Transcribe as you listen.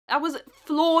That was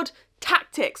flawed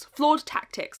tactics. Flawed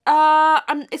tactics. It's not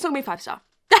gonna be 5-star.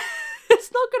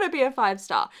 It's not gonna be a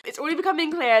 5-star. It's already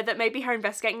becoming clear that maybe her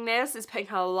investigating this is putting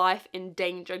her life in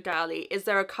danger, girly. Is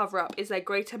there a cover-up? Is there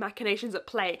greater machinations at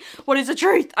play? What is the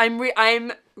truth? I'm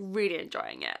really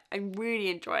enjoying it. I'm really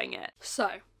enjoying it. So,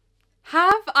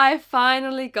 have I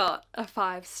finally got a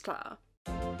 5-star?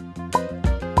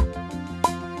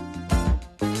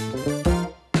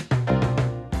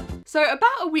 So about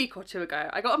a week or two ago,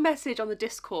 I got a message on the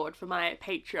Discord for my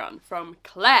Patreon from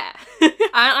Claire. And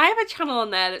I have a channel on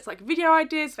there that's like video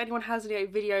ideas. If anyone has any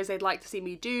videos they'd like to see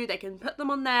me do, they can put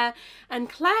them on there. And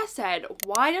Claire said,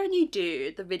 why don't you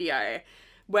do the video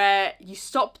where you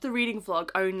stop the reading vlog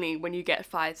only when you get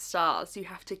 5 stars? You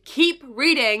have to keep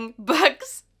reading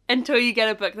books until you get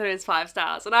a book that is 5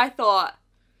 stars. And I thought,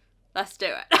 let's do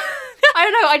it. I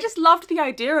don't know, I just loved the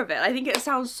idea of it. I think it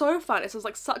sounds so fun. It sounds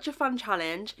like such a fun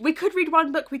challenge. We could read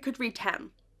 1 book, we could read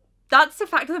 10. That's the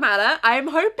fact of the matter. I'm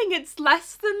hoping it's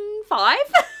less than 5.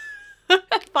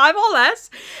 5 or less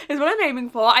is what I'm aiming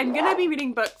for. I'm gonna be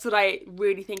reading books that I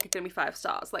really think are gonna be 5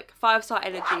 stars, like 5-star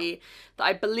energy that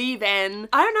I believe in.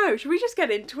 I don't know, should we just get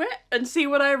into it and see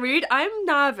what I read? I'm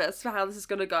nervous for how this is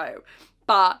gonna go.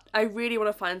 But I really want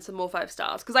to find some more 5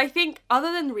 stars because I think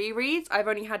other than rereads, I've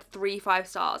only had 3 5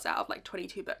 stars out of like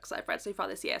 22 books I've read so far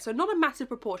this year. So not a massive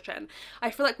proportion. I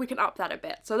feel like we can up that a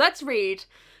bit. So let's read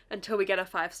until we get a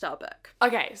 5-star book.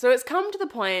 Okay, so it's come to the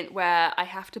point where I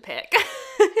have to pick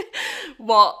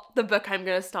what the book I'm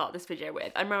going to start this video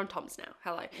with. I'm around Tom's now.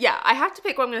 Hello. Yeah, I have to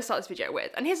pick what I'm going to start this video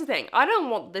with. And here's the thing. I don't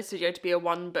want this video to be a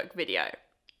 1 book video.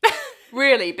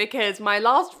 Really, because my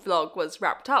last vlog was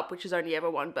wrapped up, which is only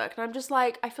ever 1 book. And I'm just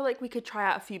like, I feel like we could try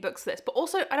out a few books for this. But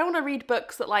also, I don't want to read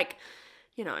books that like,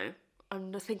 you know,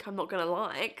 I think I'm not going to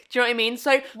like. Do you know what I mean?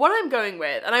 So what I'm going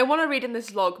with, and I want to read in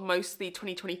this vlog mostly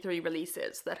 2023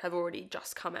 releases that have already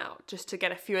just come out, just to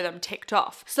get a few of them ticked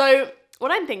off. So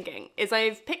what I'm thinking is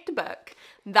I've picked a book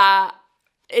that,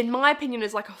 in my opinion,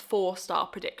 is like a 4-star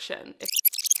prediction.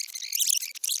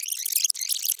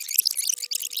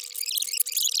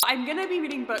 I'm gonna be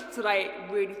reading books that I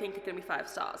really think are gonna be 5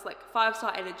 stars, like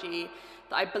 5-star energy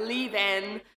that I believe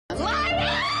in.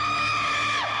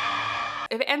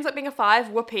 If it ends up being a 5,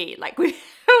 whoopee, like we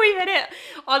hit it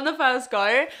on the first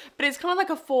go, but it's kind of like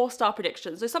a 4-star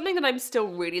prediction. So something that I'm still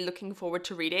really looking forward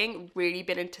to reading, really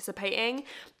been anticipating,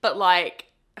 but like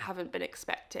haven't been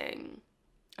expecting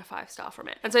a 5-star from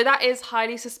it. And so that is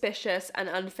Highly Suspicious and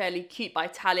Unfairly Cute by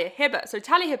Talia Hibbert. So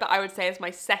Talia Hibbert, I would say, is my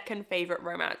 2nd favorite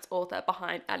romance author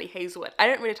behind Ali Hazelwood. I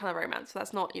don't read a ton of romance, so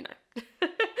that's not, you know,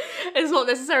 it's not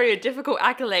necessarily a difficult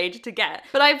accolade to get.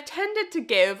 But I've tended to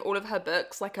give all of her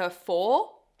books like a 4,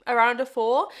 around a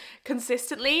 4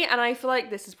 consistently, and I feel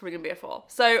like this is probably gonna be a 4.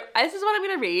 So this is what I'm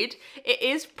gonna read. It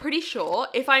is pretty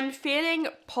short. If I'm feeling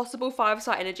possible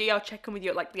 5-star energy, I'll check in with you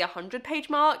at like the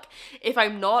 100-page mark. If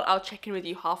I'm not, I'll check in with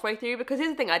you halfway through, because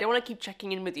here's the thing, I don't want to keep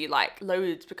checking in with you like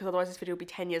loads, because otherwise this video will be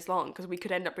 10 years long, because we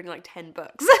could end up reading like 10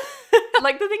 books.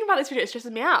 Like the thing about this video, it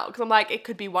stresses me out, because I'm like, it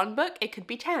could be 1 book, it could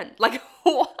be 10. Like,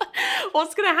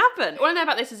 what's gonna happen? All I know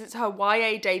about this is it's her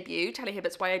YA debut, Talia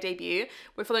Hibbert's YA debut.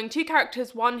 We're following 2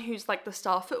 characters, one who's like the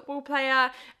star football player,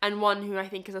 and one who I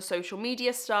think is a social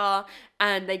media star,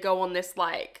 and they go on this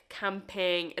like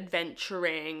camping,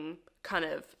 adventuring kind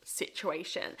of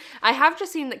situation. I have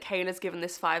just seen that Kayla's given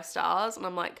this 5 stars, and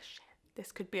I'm like, shit,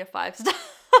 this could be a 5-star.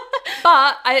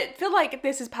 But I feel like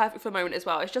this is perfect for the moment as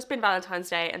well. It's just been Valentine's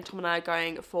Day, and Tom and I are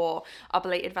going for our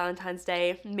belated Valentine's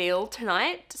Day meal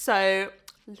tonight. So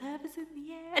love is in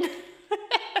the air.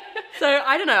 So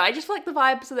I don't know, I just feel like the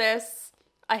vibes of this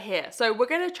are here. So we're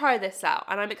gonna try this out,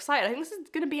 and I'm excited. I think this is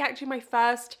gonna be actually my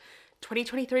first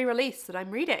 2023 release that I'm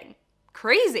reading.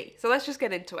 Crazy. So let's just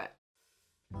get into it.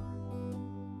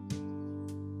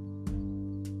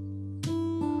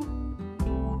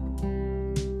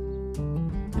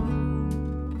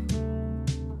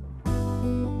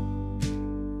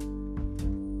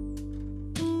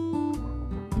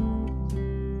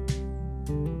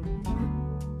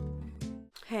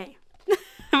 Hey,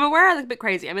 I'm aware I look a bit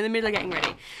crazy. I'm in the middle of getting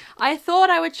ready. I thought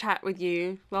I would chat with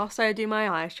you whilst I do my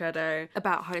eyeshadow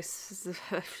about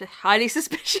Highly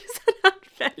Suspicious and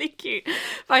Unfairly Cute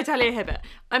by Talia Hibbert.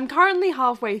 I'm currently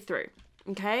halfway through,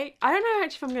 okay? I don't know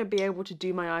actually if I'm going to be able to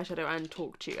do my eyeshadow and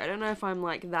talk to you. I don't know if I'm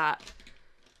like that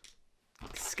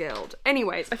skilled.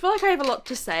 Anyways, I feel like I have a lot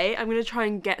to say. I'm going to try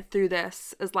and get through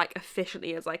this as like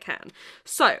efficiently as I can.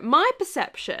 So my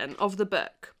perception of the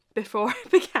book before I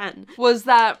began was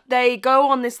that they go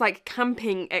on this like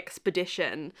camping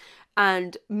expedition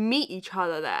and meet each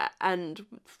other there and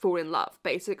fall in love,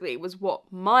 basically, was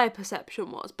what my perception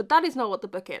was. But that is not what the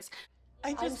book is.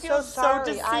 I just I'm feel so sorry.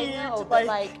 deceived. I know, but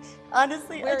like,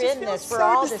 honestly, we're I just in feel this. We're so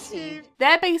all deceived. deceived.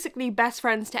 They're basically best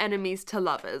friends to enemies to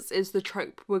lovers is the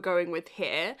trope we're going with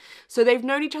here. So they've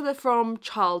known each other from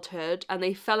childhood and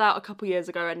they fell out a couple years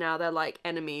ago and now they're like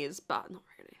enemies, but not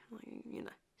really. Like,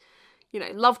 you know,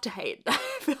 love to hate. I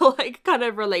feel like kind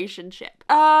of relationship.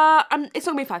 And it's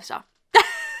not gonna be 5-star.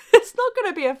 It's not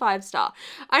gonna be a 5-star.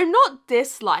 I'm not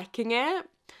disliking it,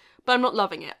 but I'm not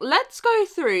loving it. Let's go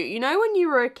through, you know when you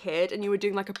were a kid and you were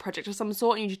doing like a project of some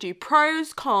sort and you just do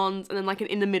pros, cons, and then like an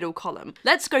in the middle column.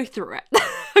 Let's go through it.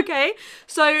 Okay?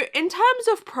 So in terms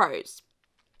of pros,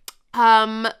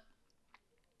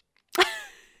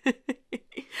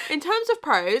 in terms of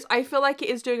pros, I feel like it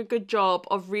is doing a good job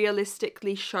of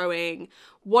realistically showing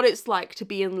what it's like to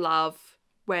be in love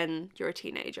when you're a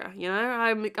teenager. You know,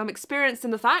 I'm experienced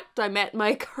in the fact I met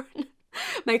my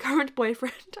current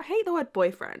boyfriend. I hate the word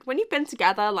boyfriend. When you've been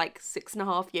together like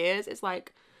 6.5 years, it's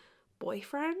like,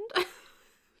 boyfriend?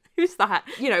 Who's that?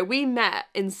 You know, we met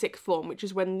in sixth form, which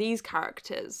is when these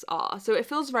characters are. So it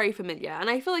feels very familiar. And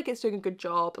I feel like it's doing a good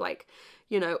job. Like,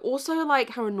 you know, also like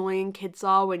how annoying kids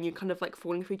are when you're kind of like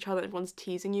falling for each other and everyone's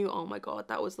teasing you. Oh my God,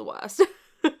 that was the worst.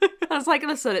 I was like,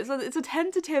 listen, it's a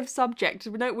tentative subject.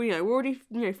 We're already,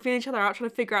 feeling each other out, trying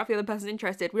to figure out if the other person's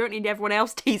interested. We don't need everyone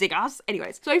else teasing us.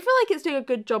 Anyways, so I feel like it's doing a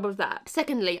good job of that.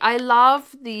 Secondly, I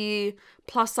love the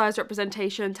plus size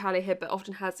representation Talia Hibbert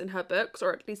often has in her books,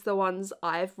 or at least the ones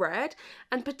I've read,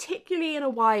 and particularly in a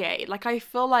YA. Like, I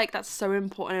feel like that's so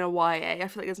important in a YA. I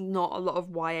feel like there's not a lot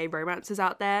of YA romances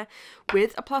out there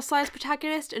with a plus size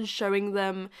protagonist and showing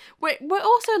them. We're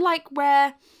also like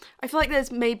where I feel like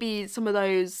there's maybe some of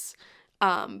those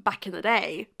back in the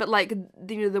day, but like,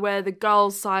 you know, where the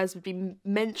girl's size would be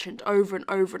mentioned over and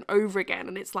over and over again,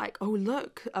 and it's like, oh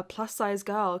look, a plus size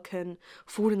girl can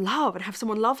fall in love and have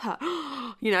someone love her,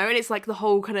 you know, and it's like the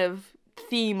whole kind of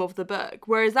theme of the book,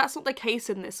 whereas that's not the case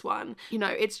in this one. You know,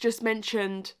 it's just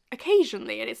mentioned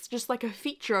occasionally and it's just like a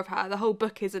feature of her. The whole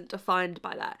book isn't defined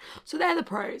by that. So they're the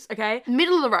pros, okay?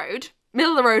 Middle of the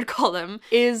road column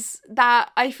is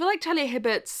that I feel like Talia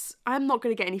Hibbert's, I'm not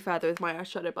going to get any further with my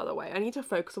eyeshadow, by the way. I need to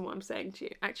focus on what I'm saying to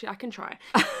you. Actually, I can try.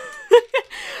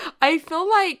 I feel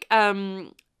like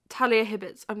Talia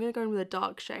Hibbert's, I'm going to go in with a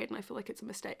dark shade and I feel like it's a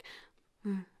mistake.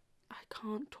 I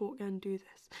can't talk and do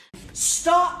this.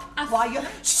 Stop while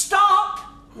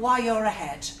you're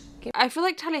ahead. I feel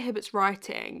like Talia Hibbert's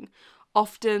writing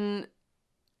often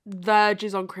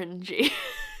verges on cringy.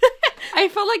 I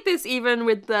feel like this even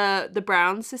with the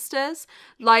Brown sisters.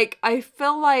 Like, I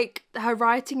feel like her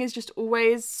writing is just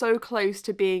always so close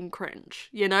to being cringe,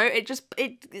 you know? It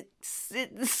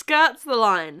skirts the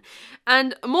line.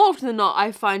 And more often than not,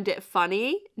 I find it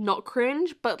funny, not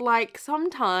cringe, but like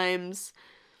sometimes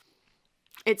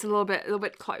it's a little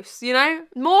bit close, you know?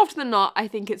 More often than not, I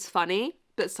think it's funny,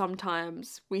 but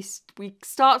sometimes we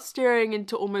start steering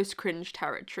into almost cringe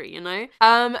territory, you know?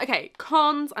 Okay,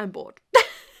 cons, I'm bored.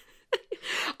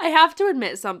 I have to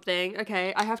admit something,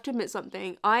 okay? I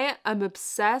am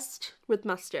obsessed with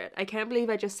mustard. I can't believe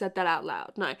I just said that out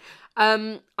loud. No.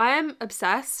 I am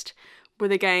obsessed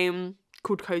with a game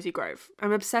called Cozy Grove.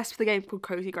 I'm obsessed with a game called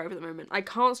Cozy Grove at the moment. I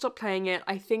can't stop playing it.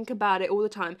 I think about it all the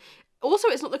time. Also,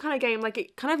 it's not the kind of game, like,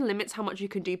 it kind of limits how much you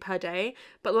can do per day,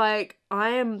 but like, I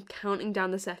am counting down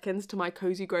the seconds to my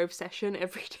Cozy Grove session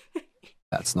every day.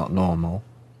 That's not normal,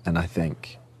 and I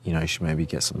think, you know, you should maybe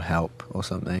get some help or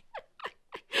something.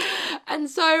 And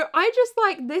so I just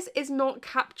like, this is not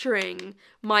capturing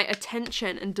my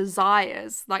attention and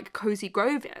desires like Cozy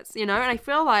Grove is, you know? And I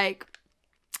feel like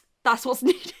that's what's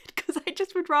needed because I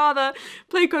just would rather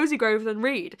play Cozy Grove than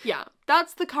read. Yeah,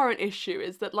 that's the current issue,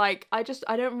 is that like, I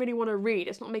don't really want to read.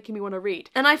 It's not making me want to read.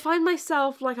 And I find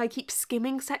myself like, I keep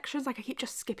skimming sections, like I keep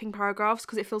just skipping paragraphs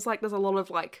because it feels like there's a lot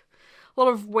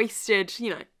of wasted, you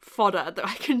know, fodder that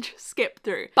I can just skip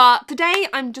through. But today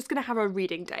I'm just gonna have a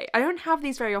reading day. I don't have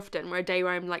these very often, where a day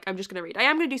where I'm like, I'm just gonna read. I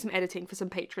am gonna do some editing for some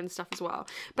Patreon stuff as well,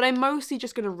 but I'm mostly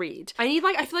just gonna read. I feel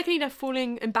like I need a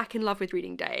falling and back in love with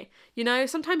reading day. You know,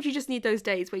 sometimes you just need those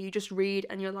days where you just read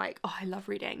and you're like, oh, I love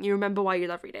reading. You remember why you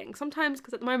love reading. Sometimes,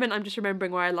 because at the moment I'm just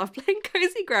remembering why I love playing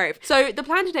Cozy Grove. So the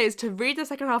plan today is to read the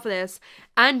second half of this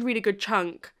and read a good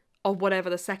chunk of whatever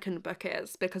the second book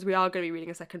is, because we are going to be reading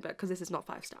a second book, because this is not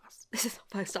 5 stars. This is not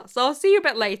 5 stars. So I'll see you a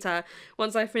bit later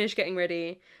once I finish getting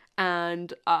ready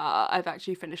and I've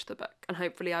actually finished the book, and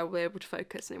hopefully I will be able to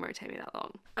focus and it won't take me that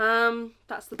long.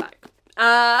 That's the back.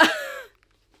 I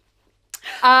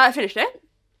finished it.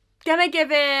 Gonna give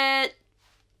it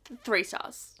 3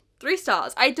 stars. 3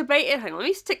 stars. I debated, hang on, let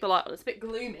me stick the light on, it's a bit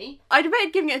gloomy. I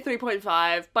debated giving it a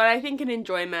 3.5, but I think in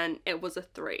enjoyment it was a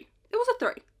 3. It was a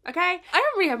 3. okay? I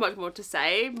don't really have much more to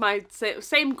say. My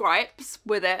same gripes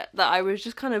with it, that I was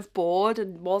just kind of bored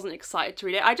and wasn't excited to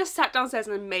read it. I just sat downstairs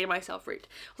and made myself read.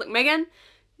 I was like, Megan,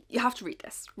 you have to read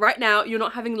this. Right now, you're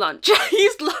not having lunch. I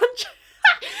used lunch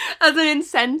as an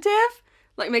incentive.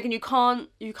 Like, Megan, you can't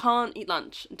eat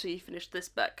lunch until you finish this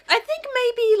book. I think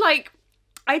maybe, like,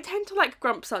 I tend to like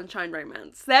Grump Sunshine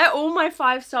romance. They're all my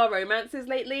 5-star romances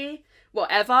lately,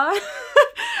 whatever,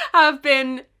 have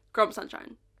been Grump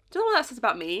Sunshine. Don't know what that says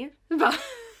about me, but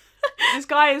this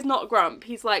guy is not Grump.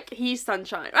 He's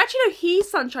Sunshine. Actually, no, he's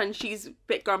Sunshine, she's a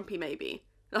bit grumpy maybe.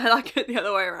 I like it the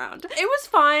other way around. It was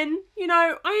fine, you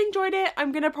know, I enjoyed it.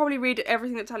 I'm gonna probably read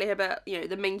everything that Talia Hibbert, you know,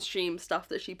 the mainstream stuff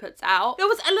that she puts out. There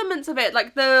was elements of it,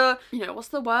 like the, you know, what's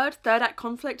the word? Third act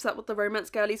conflict, is that what the romance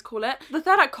girlies call it? The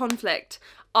third act conflict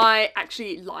I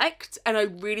actually liked, and I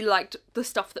really liked the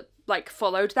stuff that like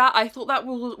followed that. I thought that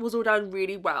was all done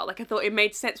really well. Like, I thought it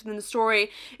made sense within the story.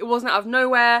 It wasn't out of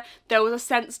nowhere. There was a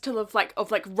sense of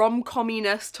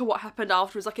rom-comminess to what happened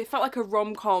afterwards. Like, it felt like a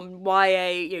rom-com YA,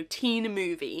 you know, teen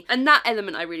movie, and that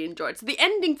element I really enjoyed. So the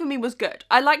ending for me was good.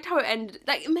 I liked how it ended.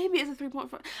 Like, maybe it's a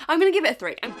 3.5. I'm gonna give it a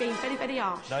 3. I'm being very, very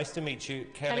harsh. Nice to meet you,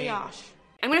 Kelly. Very harsh.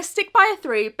 I'm going to stick by a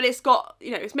 3, but it's got,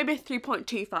 you know, it's maybe a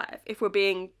 3.25 if we're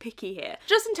being picky here.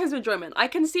 Just in terms of enjoyment, I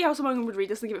can see how someone would read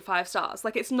this and give it 5 stars.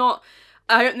 Like, it's not,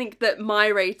 I don't think that my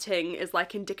rating is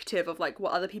like indicative of like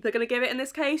what other people are going to give it in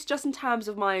this case, just in terms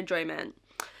of my enjoyment.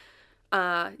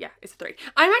 Yeah, it's a 3.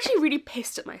 I'm actually really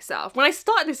pissed at myself. When I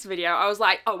started this video, I was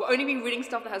like, oh, we'll only be reading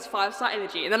stuff that has 5-star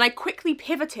energy. And then I quickly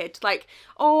pivoted to like,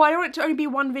 oh, I don't want it to only be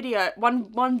one video,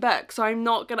 one book, so I'm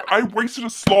not gonna... I wasted a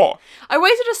slot. I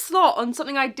wasted a slot on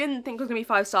something I didn't think was gonna be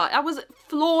 5-star. That was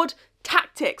flawed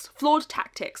tactics.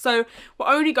 So we're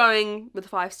only going with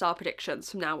 5-star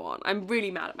predictions from now on. I'm really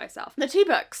mad at myself. The 2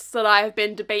 books that I have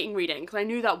been debating reading, because I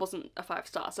knew that wasn't a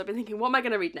 5-star, so I've been thinking, what am I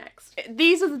going to read next?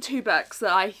 These are the 2 books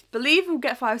that I believe will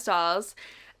get 5 stars,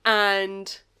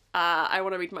 and I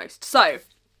want to read most. So,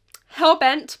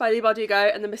 Hellbent by Lee Bardugo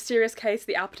and The Mysterious Case of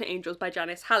the Appleton Angels by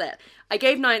Janice Hallett. I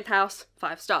gave Ninth House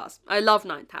 5 stars. I love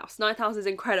Ninth House. Ninth House is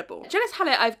incredible. Janice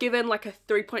Hallett I've given like a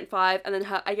 3.5, and then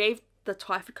I gave the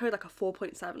Twyford Code like a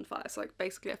 4.75, so like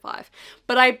basically a 5.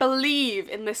 But I believe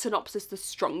in this synopsis the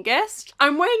strongest.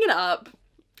 I'm weighing it up.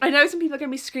 I know some people are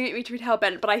going to be screaming at me to read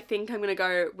Hellbent, but I think I'm going to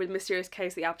go with Mysterious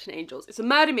Case of the Appleton Angels. It's a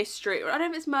murder mystery, or I don't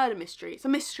know if it's murder mystery, it's a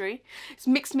mystery. It's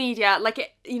mixed media, like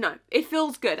it, you know, it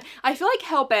feels good. I feel like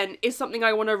Hellbent is something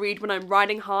I want to read when I'm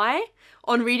riding high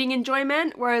on reading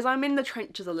enjoyment, whereas I'm in the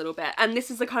trenches a little bit, and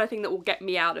this is the kind of thing that will get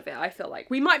me out of it, I feel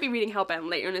like. We might be reading Hellbent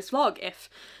later in this vlog if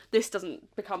this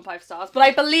doesn't become 5 stars, but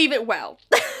I believe it will.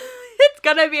 It's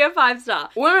gonna be a 5-star.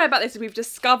 What I know about this is we've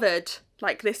discovered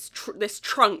like this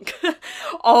trunk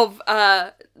of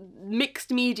mixed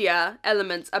media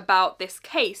elements about this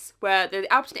case where the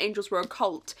Appleton Angels were a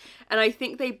cult, and I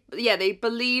think they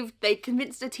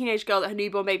convinced a teenage girl that her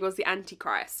newborn baby was the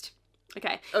Antichrist.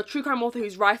 Okay, a true crime author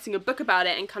who's writing a book about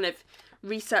it and kind of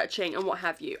researching and what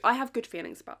have you. I have good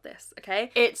feelings about this,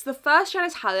 okay? It's the first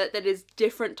Janice Hallett that is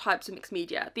different types of mixed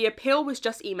media. The Appeal was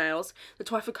just emails, the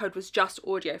Twyford Code was just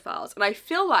audio files, and I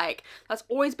feel like that's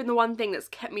always been the one thing that's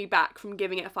kept me back from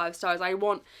giving it 5 stars. I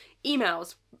want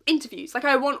emails, interviews, like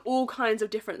I want all kinds of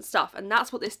different stuff, and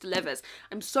that's what this delivers.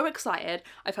 I'm so excited.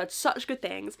 I've heard such good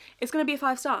things. It's gonna be a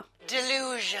 5-star.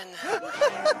 Delusion.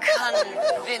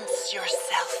 Convince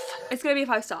yourself. It's gonna be a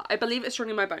 5-star. I believe it's strong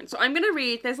in my bones. So I'm gonna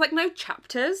read, there's like no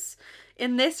chapters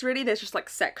in this really, there's just like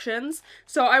sections.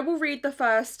 So I will read the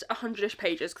first 100-ish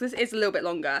pages, because this is a little bit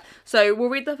longer. So we'll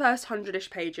read the first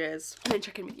 100-ish pages and then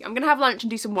check in with you. I'm gonna have lunch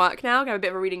and do some work now, gonna have a bit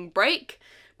of a reading break.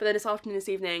 But then this afternoon, this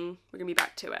evening, we're gonna be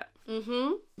back to it.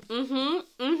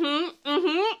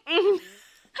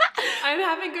 I'm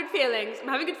having good feelings.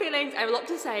 I have a lot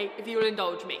to say if you will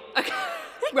indulge me. Okay.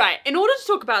 Right, in order to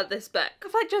talk about this book, I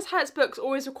feel like Janice Hallett's books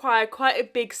always require quite a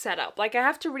big setup. Like, I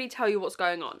have to really tell you what's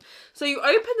going on. So you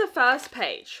open the first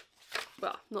page.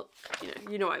 Well, not,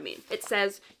 you know what I mean. It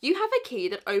says, you have a key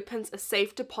that opens a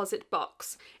safe deposit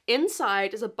box.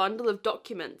 Inside is a bundle of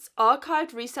documents,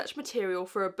 archived research material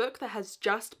for a book that has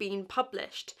just been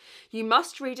published. You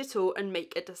must read it all and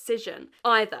make a decision.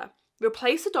 Either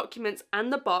replace the documents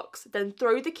and the box, then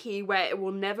throw the key where it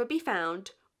will never be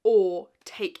found, or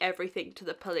take everything to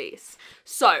the police.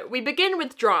 So, we begin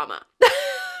with drama,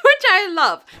 which I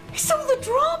love. It's all the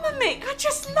drama, Mick. I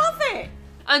just love it.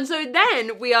 And so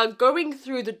then we are going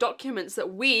through the documents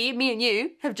that me and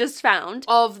you, have just found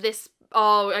of this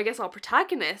I guess our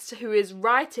protagonist, who is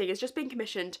just being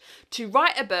commissioned to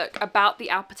write a book about the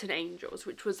Alperton Angels,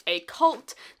 which was a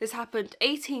cult. This happened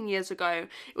 18 years ago.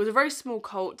 It was a very small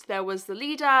cult. There was the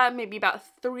leader, maybe about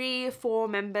 3-4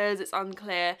 members, it's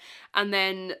unclear, and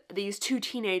then these 2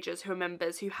 teenagers who were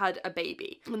members who had a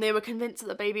baby. And they were convinced that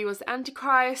the baby was the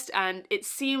Antichrist, and it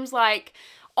seems like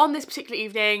on this particular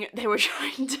evening, they were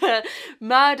trying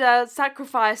to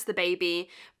sacrifice the baby,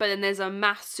 but then there's a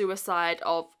mass suicide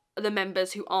of the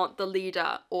members who aren't the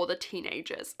leader or the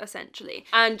teenagers, essentially.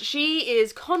 And she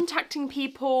is contacting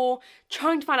people,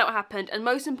 trying to find out what happened, and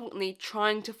most importantly,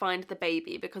 trying to find the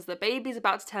baby, because the baby's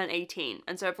about to turn 18,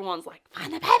 and so everyone's like,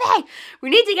 find the baby! We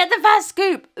need to get the first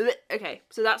scoop! Okay,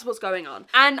 so that's what's going on.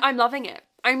 And I'm loving it.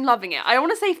 I'm loving it. I don't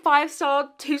want to say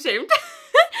 5-star too soon,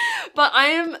 but I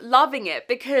am loving it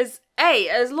because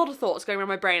there's a lot of thoughts going around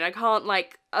my brain. I can't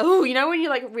you know when you're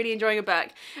like really enjoying a book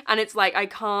and it's like I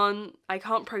can't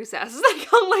process. I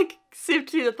can't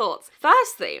sift through the thoughts.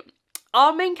 Firstly,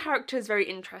 our main character is very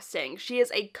interesting. She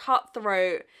is a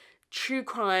cutthroat true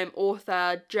crime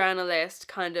author, journalist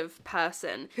kind of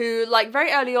person who,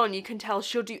 very early on, you can tell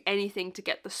she'll do anything to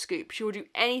get the scoop. She will do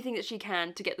anything that she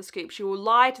can to get the scoop. She will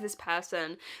lie to this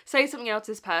person, say something else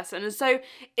to this person. And so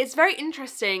it's very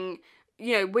interesting.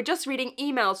 You know, we're just reading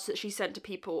emails that she sent to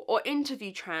people or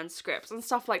interview transcripts and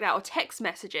stuff like that, or text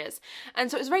messages.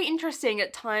 And so it's very interesting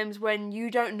at times when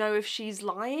you don't know if she's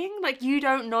lying. You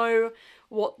don't know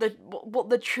what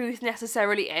the truth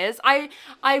necessarily is. I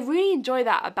really enjoy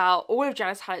that about all of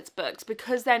Janice Hallett's books,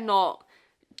 because they're not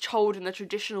told in the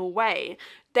traditional way.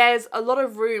 There's a lot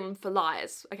of room for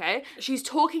lies, okay? She's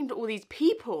talking to all these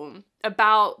people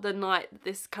about the night that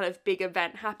this kind of big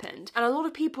event happened. And a lot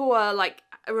of people are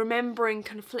remembering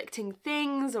conflicting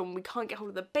things, and we can't get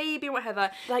hold of the baby,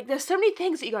 whatever. There's so many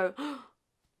things that you go,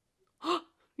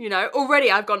 you know,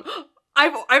 already I've gone,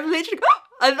 I've literally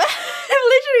I've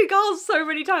literally gone so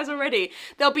many times already.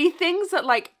 There'll be things that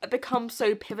become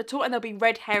so pivotal, and there'll be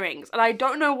red herrings, and I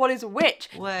don't know what is which.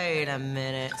 Wait a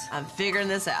minute, I'm figuring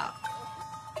this out.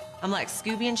 I'm like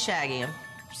Scooby and Shaggy, I'm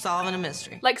solving a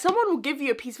mystery. Someone will give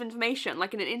you a piece of information,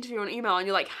 in an interview or an email, and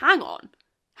you're like, hang on,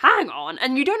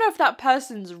 and you don't know if that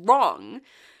person's wrong,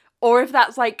 or if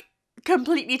that's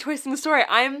completely twisting the story.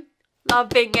 I'm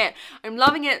loving it. I'm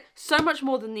loving it so much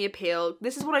more than The Appeal.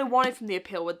 This is what I wanted from The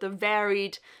Appeal, with the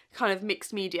varied kind of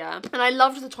mixed media. And I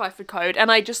loved the Twyford Code,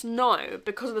 and I just know,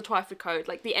 because of the Twyford Code,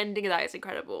 the ending of that is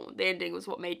incredible. The ending was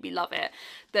what made me love it.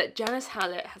 That Janice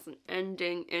Hallett has an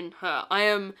ending in her. I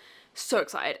am so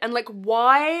excited. And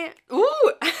why?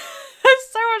 Ooh!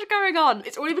 There's so much going on.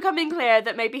 It's already becoming clear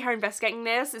that maybe her investigating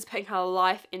this is putting her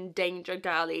life in danger,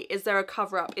 girly. Is there a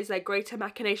cover-up? Is there greater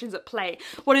machinations at play?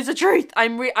 What is the truth?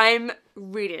 I'm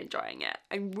really enjoying it.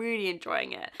 I'm really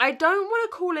enjoying it. I don't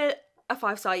want to call it a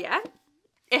 5-star yet.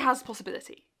 It has a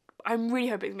possibility. I'm really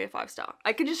hoping it's gonna be a 5-star.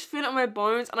 I can just feel it in my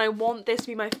bones, and I want this to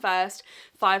be my first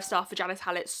 5-star for Janice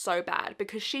Hallett so bad,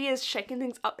 because she is shaking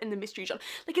things up in the mystery genre.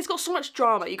 It's got so much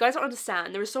drama. You guys don't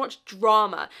understand. There is so much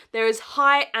drama. There is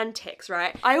high antics,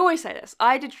 right? I always say this.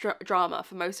 I did drama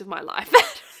for most of my life,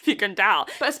 if you can tell.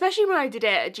 But especially when I did it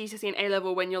at GCSE and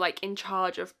A-level, when you're in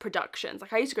charge of productions.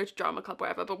 I used to go to drama club,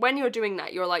 whatever, but when you're doing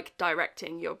that, you're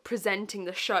directing, you're presenting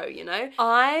the show, you know?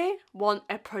 I want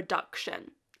a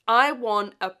production. I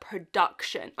want a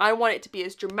production. I want it to be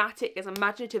as dramatic, as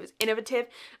imaginative, as innovative,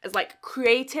 as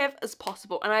creative as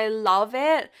possible. And I love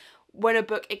it when a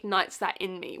book ignites that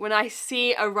in me. When I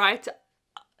see a writer,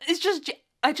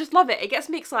 I just love it. It gets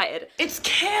me excited. It's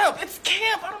camp. It's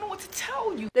camp. I don't know what to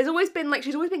tell you. There's always been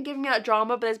she's always been giving me that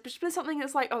drama, but there's been something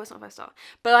that's oh, it's not a 5-star.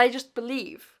 But I just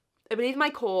believe in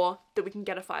my core that we can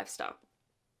get a 5-star.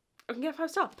 We can get a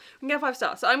 5-star. We can get a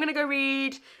 5-star. So I'm going to go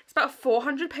read, it's about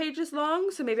 400 pages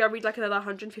long, so maybe I'll read another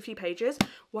 150 pages.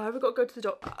 Why have we got to go to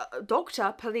the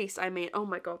doctor? Police, I mean. Oh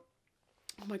my god.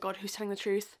 Oh my god, who's telling the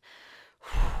truth?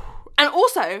 And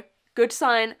also, good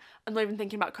sign, I'm not even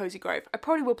thinking about Cozy Grove. I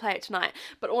probably will play it tonight,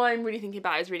 but all I'm really thinking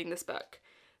about is reading this book,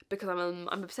 because I'm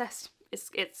obsessed.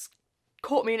 It's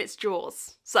caught me in its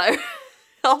jaws. So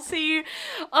I'll see you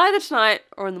either tonight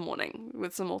or in the morning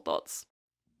with some more thoughts.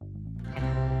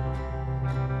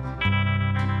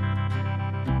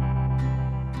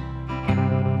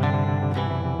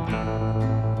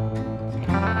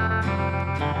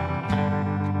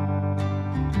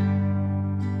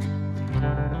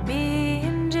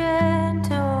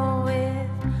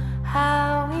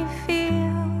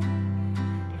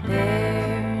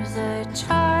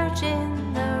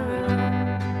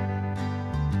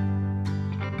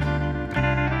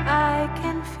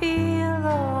 Feel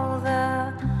all the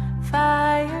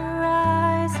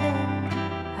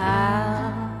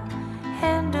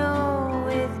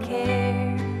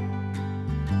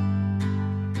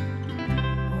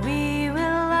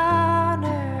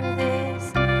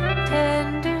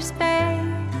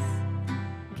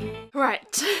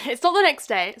It's not the next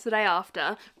day, it's the day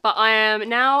after, but I am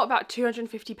now about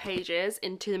 250 pages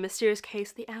into The Mysterious Case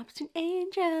of the Absent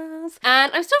Angels,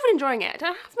 and I'm still really enjoying it. I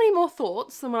don't have many more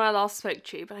thoughts than when I last spoke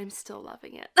to you, but I'm still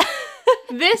loving it.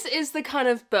 This is the kind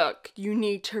of book you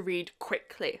need to read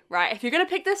quickly, right? If you're gonna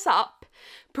pick this up,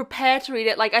 prepare to read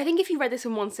it. Like, I think if you read this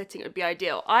in one sitting, it would be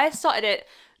ideal. I started it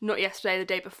not yesterday, the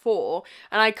day before,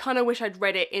 and I kind of wish I'd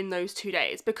read it in those 2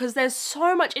 days because there's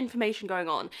so much information going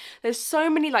on. There's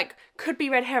so many, like, could be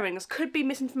red herrings, could be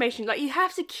misinformation. Like, you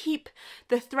have to keep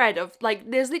the thread of, like,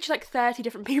 there's literally like 30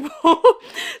 different people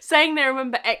saying they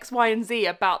remember X, Y, and Z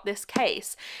about this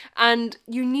case, and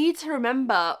you need to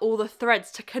remember all the threads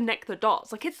to connect the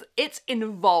dots. Like, it's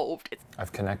involved.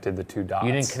 I've connected the 2 dots.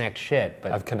 You didn't connect shit,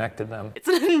 but I've connected them. It's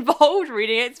an involved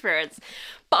reading experience.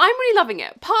 But I'm really loving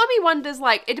it. Part of me wonders,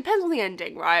 like, it depends on the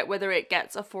ending, right? Whether it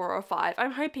gets a 4 or a 5.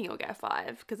 I'm hoping it'll get a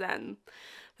 5, because then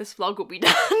this vlog will be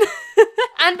done.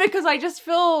 And because I just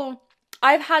feel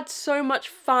I've had so much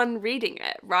fun reading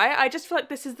it, right? I just feel like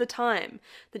this is the time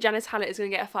that Janice Hallett is going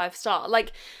to get a 5-star.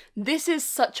 Like, this is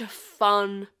such a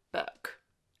fun book.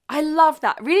 I love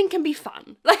that. Reading can be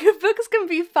fun. Like, books can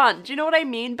be fun. Do you know what I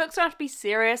mean? Books don't have to be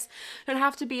serious. Don't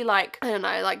have to be like, I don't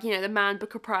know, like, you know, the Man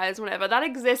Booker Prize, whatever. That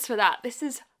exists for that. This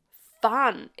is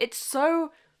fun. It's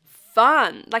so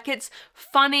fun. Like, it's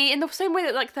funny in the same way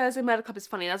that, like, Thursday Murder Club is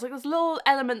funny. There's little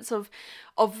elements of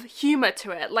humour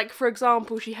to it. Like, for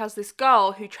example, she has this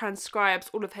girl who transcribes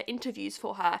all of her interviews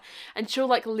for her, and she'll,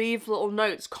 like, leave little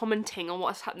notes commenting on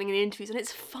what's happening in the interviews, and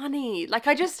it's funny. Like,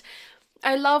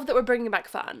 I love that we're bringing back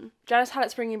fun. Janice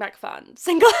Hallett's bringing back fun.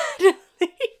 Single-handedly.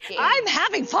 I'm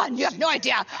having fun. You have no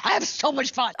idea. I have so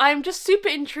much fun. I'm just super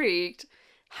intrigued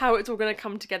how it's all going to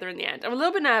come together in the end. I'm a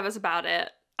little bit nervous about it.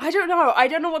 I don't know. I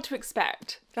don't know what to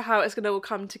expect for how it's going to all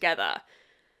come together.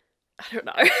 I don't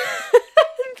know. I'm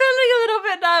feeling a little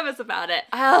bit nervous about it.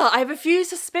 I have a few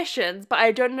suspicions, but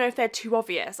I don't know if they're too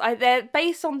obvious. They're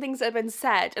based on things that have been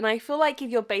said, and I feel like if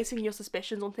you're basing your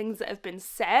suspicions on things that have been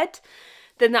said,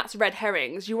 then that's red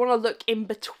herrings. You want to look in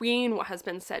between what has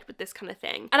been said with this kind of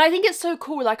thing. And I think it's so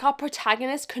cool, like, our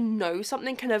protagonist can know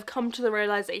something, can have come to the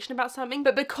realization about something,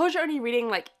 but because you're only reading,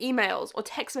 like, emails or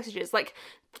text messages, like,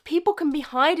 people can be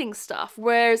hiding stuff,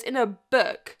 whereas in a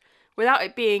book, without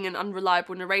it being an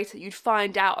unreliable narrator, you'd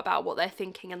find out about what they're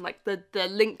thinking and, like, the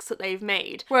links that they've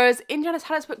made. Whereas in Janice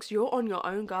Hallett's books, you're on your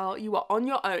own, girl. You are on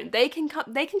your own. They can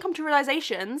come to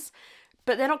realizations,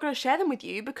 but they're not going to share them with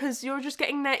you because you're just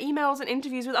getting their emails and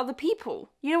interviews with other people.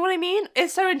 You know what I mean?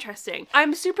 It's so interesting.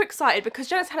 I'm super excited because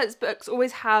Janice Hallett's books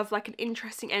always have, like, an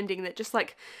interesting ending that just,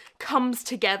 like, comes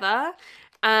together,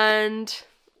 and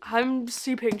I'm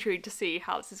super intrigued to see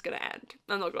how this is going to end.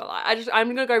 I'm not going to lie. I'm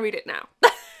going to go read it now.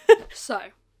 So,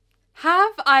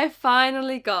 have I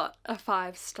finally got a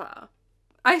 5-star?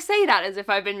 I say that as if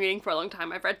I've been reading for a long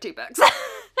time. I've read 2 books.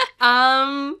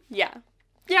 Yeah.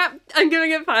 Yeah, I'm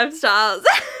giving it 5 stars.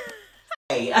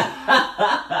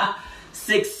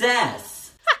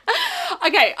 Success.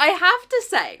 Okay, I have to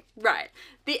say, right,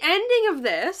 the ending of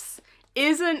this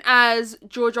isn't as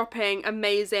jaw-dropping,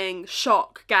 amazing,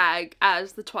 shock gag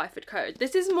as the Twyford Code.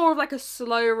 This is more of like a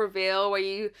slow reveal where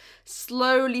you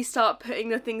slowly start putting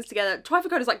the things together. Twyford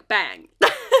Code is like bang.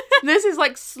 This is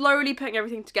like slowly putting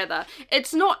everything together.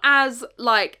 It's not as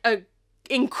like a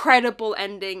incredible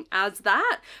ending as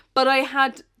that, but I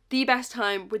had the best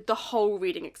time with the whole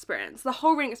reading experience. The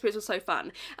whole reading experience was so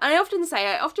fun. And I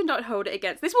often don't hold it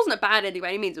against, this wasn't a bad ending by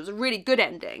any means, it was a really good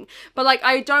ending, but like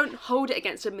I don't hold it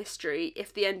against a mystery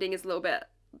if the ending is a little bit,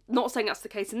 not saying that's the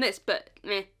case in this, but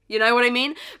you know what I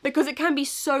mean? Because it can be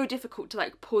so difficult to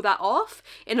like pull that off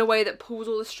in a way that pulls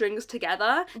all the strings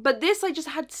together. But this, I just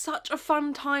had such a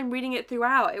fun time reading it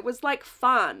throughout. It was like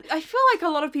fun. I feel like a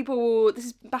lot of people, this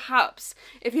is perhaps,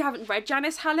 if you haven't read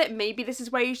Janice Hallett, maybe this is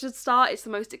where you should start. It's the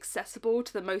most accessible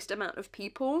to the most amount of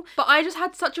people. But I just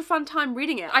had such a fun time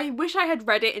reading it. I wish I had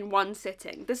read it in one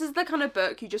sitting. This is the kind of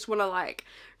book you just want to like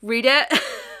read it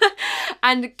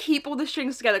and keep all the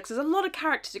strings together, because there's a lot of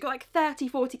characters. You've got like 30,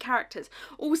 40 characters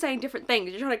all saying different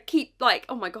things. You're trying to keep like,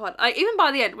 oh my god, even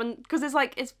by the end, because there's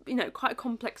like, it's, you know, quite a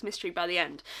complex mystery by the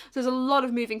end, so there's a lot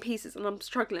of moving pieces and I'm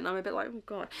struggling. I'm a bit like, oh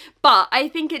god, but I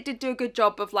think it did do a good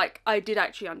job of like, I did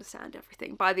actually understand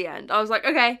everything by the end. I was like,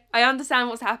 okay, I understand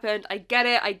what's happened, I get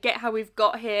it, I get how we've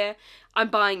got here, I'm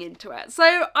buying into it. So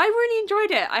I really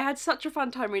enjoyed it. I had such a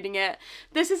fun time reading it.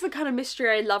 This is the kind of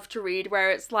mystery I love to read, where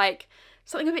it's like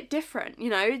something a bit different, you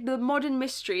know, the modern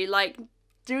mystery, like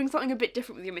doing something a bit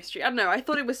different with your mystery. I don't know, I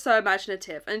thought it was so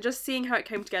imaginative, and just seeing how it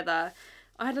came together,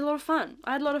 I had a lot of fun.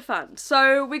 I had a lot of fun.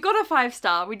 So we got a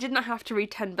 5-star. We did not have to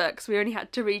read 10 books. We only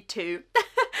had to read 2.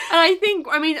 And I think,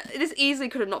 I mean, this easily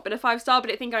could have not been a 5-star, but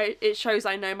I think it shows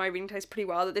I know my reading taste pretty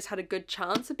well, that this had a good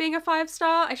chance of being a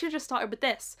 5-star. I should have just started with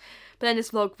this. But then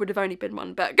this vlog would have only been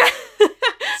one book.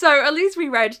 So at least we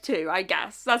read 2, I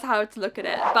guess. That's how to look at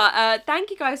it. But thank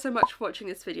you guys so much for watching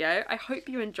this video. I hope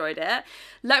you enjoyed it.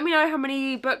 Let me know how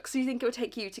many books you think it would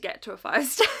take you to get to a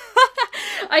 5-star.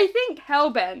 I think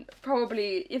Hellbent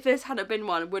probably, if this hadn't been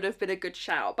one, would have been a good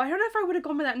shout. But I don't know if I would have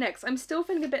gone with that next. I'm still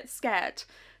feeling a bit scared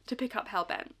to pick up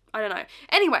Hellbent. I don't know.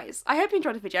 Anyways, I hope you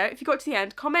enjoyed the video. If you got to the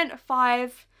end, comment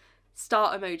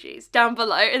 5-star emojis down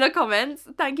below in the comments.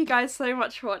 Thank you guys so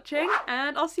much for watching,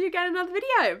 and I'll see you again in another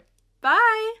video.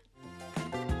 Bye!